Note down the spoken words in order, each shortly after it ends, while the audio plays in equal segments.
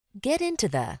Get into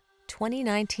the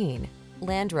 2019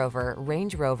 Land Rover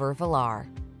Range Rover Velar.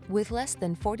 With less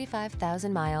than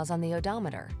 45,000 miles on the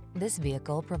odometer, this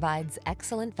vehicle provides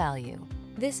excellent value.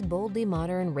 This boldly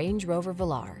modern Range Rover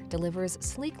Velar delivers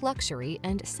sleek luxury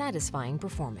and satisfying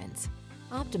performance.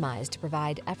 Optimized to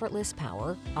provide effortless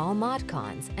power, all mod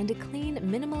cons, and a clean,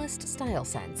 minimalist style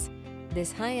sense.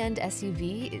 This high-end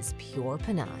SUV is pure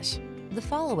panache. The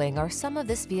following are some of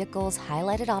this vehicle's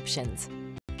highlighted options: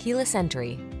 keyless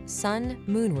entry, sun,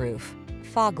 moonroof,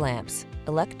 fog lamps,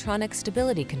 electronic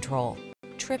stability control,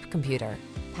 trip computer,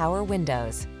 power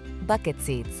windows, bucket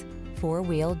seats,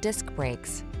 four-wheel disc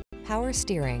brakes, power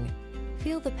steering.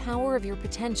 Feel the power of your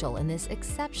potential in this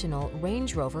exceptional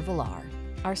Range Rover Velar.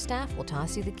 Our staff will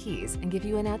toss you the keys and give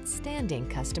you an outstanding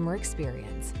customer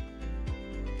experience.